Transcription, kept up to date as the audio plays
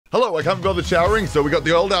Hello, I can't bother showering, so we got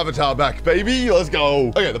the old avatar back, baby. Let's go.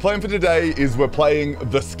 Okay, the plan for today is we're playing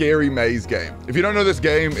the scary maze game. If you don't know this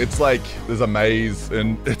game, it's like there's a maze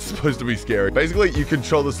and it's supposed to be scary. Basically, you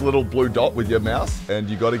control this little blue dot with your mouse and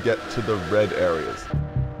you got to get to the red areas.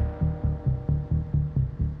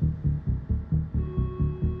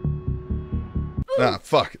 Ah,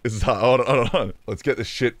 fuck. This is hard. Hold on. Let's get this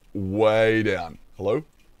shit way down. Hello?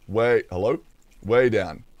 Hello? Way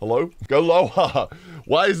down. Hello? Go lower.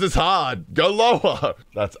 Why is this hard? Go lower.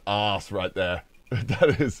 That's ass right there.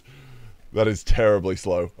 That is terribly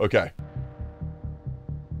slow. Okay.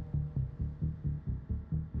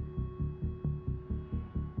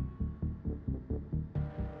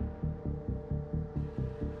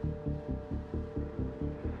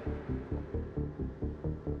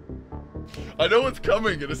 I know it's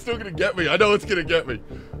coming and it's still gonna get me. I know it's gonna get me.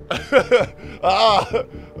 Ah!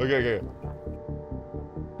 Okay.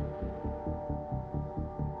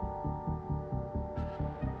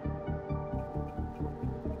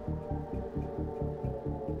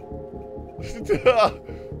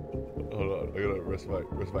 Hold on, I gotta rest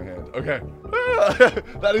my hand. Okay.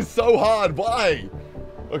 That is so hard. Why?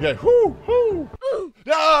 Okay. Whoo.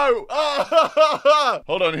 No!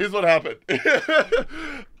 Hold on, here's what happened.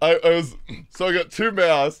 I got two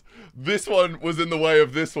mouse. This one was in the way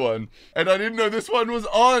of this one, and I didn't know this one was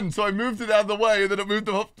on, so I moved it out of the way, and then it moved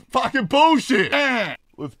the fucking bullshit.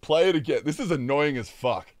 Let's play it again. This is annoying as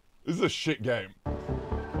fuck. This is a shit game. Focus.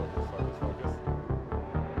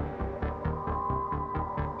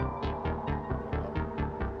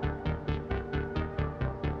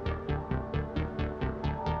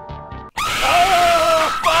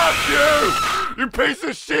 Ah, fuck you! You piece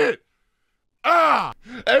of shit! Ah!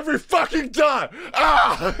 Every fucking time!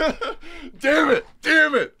 Ah! Damn it!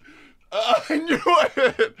 I knew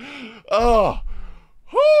it! Oh!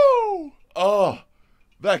 Whoo! Oh!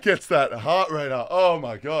 That gets that heart rate up. Oh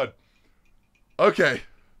my god. Okay.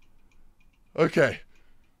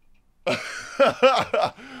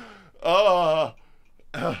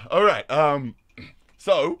 Alright,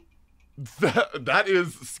 so, that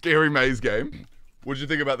is Scary Maze Game. What'd you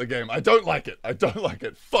think about the game? I don't like it.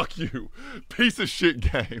 Fuck you. Piece of shit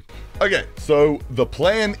game. Okay, so the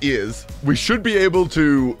plan is we should be able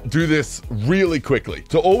to do this really quickly.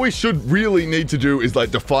 So all we should really need to do is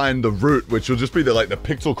like define the route, which will just be the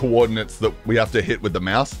pixel coordinates that we have to hit with the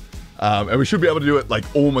mouse. And we should be able to do it like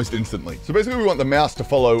almost instantly. So basically we want the mouse to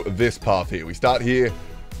follow this path here. We start here,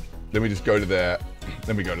 then we just go to there,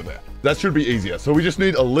 then we go to there. That should be easier. So we just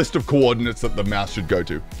need a list of coordinates that the mouse should go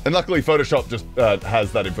to. And luckily Photoshop just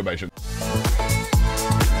has that information.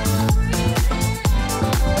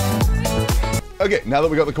 Okay, now that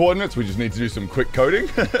we got the coordinates, we just need to do some quick coding.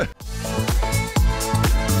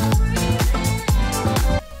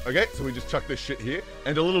 Okay, so we just chuck this shit here.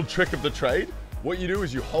 And a little trick of the trade, what you do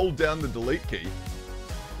is you hold down the delete key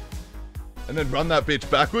and then run that bitch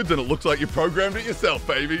backwards and it looks like you programmed it yourself,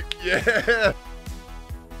 baby. Yeah.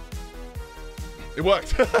 It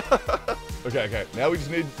worked. Okay. Now we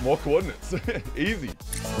just need more coordinates. Easy.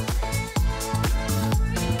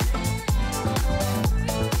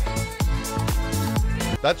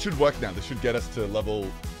 That should work now. This should get us to level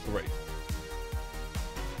 3.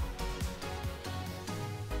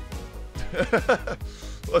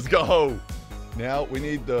 Let's go. Now we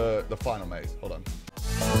need the final maze. Hold on.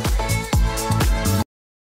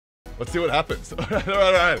 Let's see what happens. All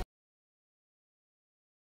right.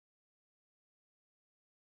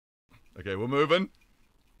 Okay, we're moving.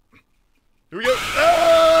 Here we go.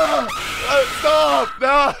 Ah! Stop!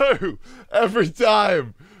 No! Every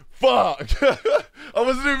time. Fuck. I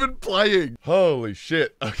wasn't even playing. Holy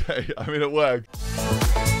shit. Okay, I mean, it worked.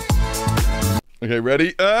 Okay,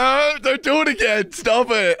 ready? Don't do it again.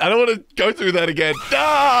 Stop it. I don't want to go through that again.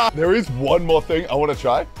 Ah! There is one more thing I want to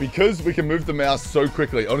try. Because we can move the mouse so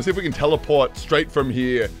quickly, I want to see if we can teleport straight from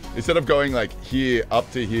here. Instead of going like here,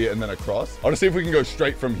 up to here, and then across. I want to see if we can go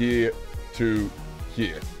straight from here to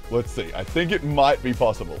here. Let's see. I think it might be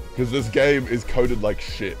possible. Because this game is coded like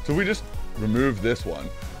shit. So we just remove this one.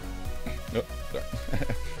 Oh, sorry.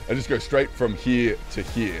 I just go straight from here to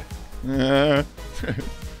here.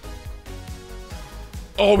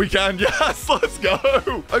 Oh, we can. Yes, let's go.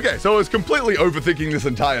 Okay, so I was completely overthinking this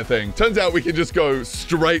entire thing. Turns out we can just go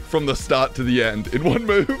straight from the start to the end in one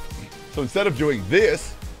move. So instead of doing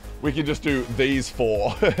this, we can just do these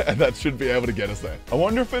 4, and that should be able to get us there. I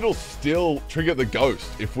wonder if it'll still trigger the ghost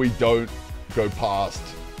if we don't go past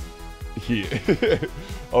here.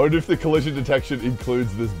 I wonder if the collision detection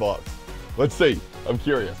includes this box. Let's see. I'm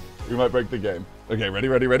curious. We might break the game. Okay,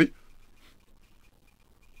 ready?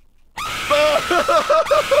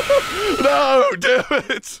 No, damn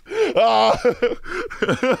it. Ah.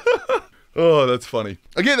 Oh, that's funny.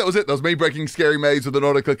 Again, that was it. That was me breaking Scary Maze with an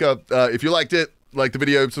auto clicker. If you liked it, like the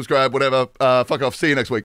video, subscribe, whatever. Fuck off. See you next week.